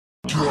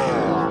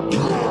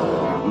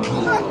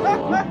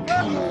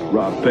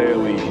Rob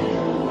Bailey,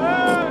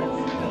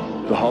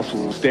 the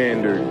hustle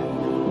standard,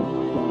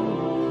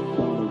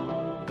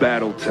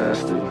 battle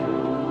tested.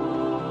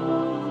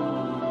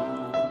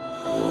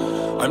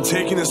 I'm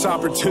taking this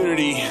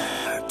opportunity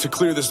to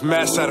clear this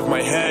mess out of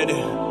my head,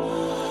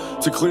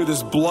 to clear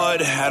this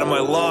blood out of my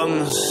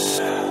lungs.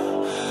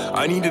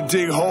 I need to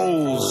dig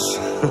holes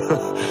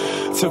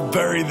to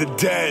bury the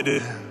dead.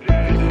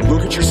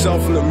 Look at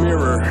yourself in the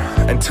mirror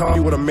and tell me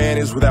what a man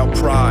is without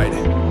pride.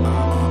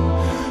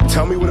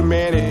 Tell me what a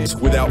man is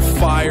without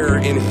fire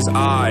in his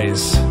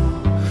eyes.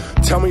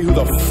 Tell me who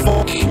the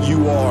fuck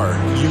you are.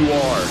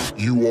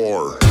 You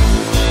are.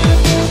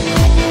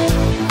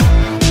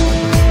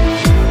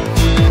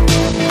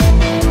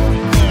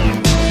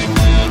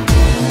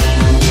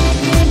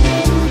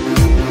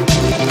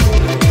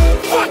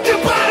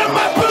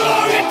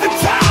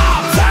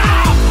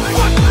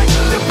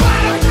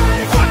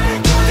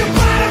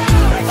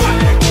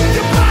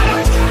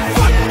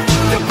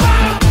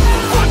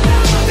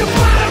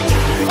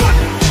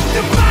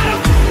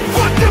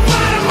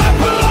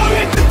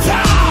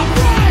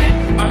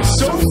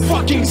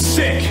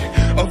 Sick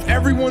of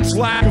everyone's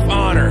lack of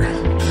honor.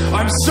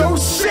 I'm so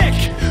sick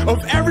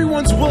of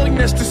everyone's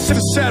willingness to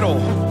settle.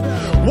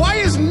 Why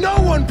is no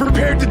one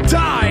prepared to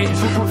die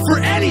for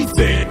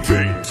anything?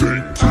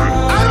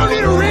 I don't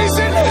need a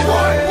reason.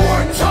 One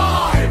more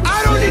time.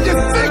 I don't need to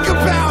think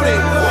about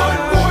it. One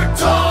more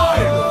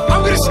time.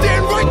 I'm gonna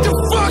stand right the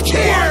fuck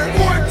here.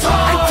 One more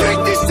time. And take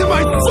this to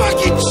my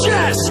fucking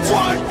chest.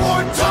 One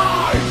more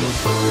time.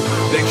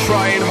 They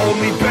try and hold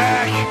me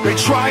back. They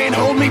try and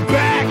hold me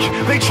back.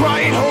 They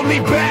try and hold me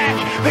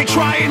back. They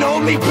try and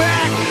hold me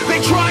back.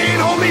 They try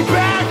and hold me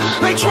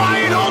back. They try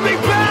and hold me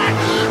back.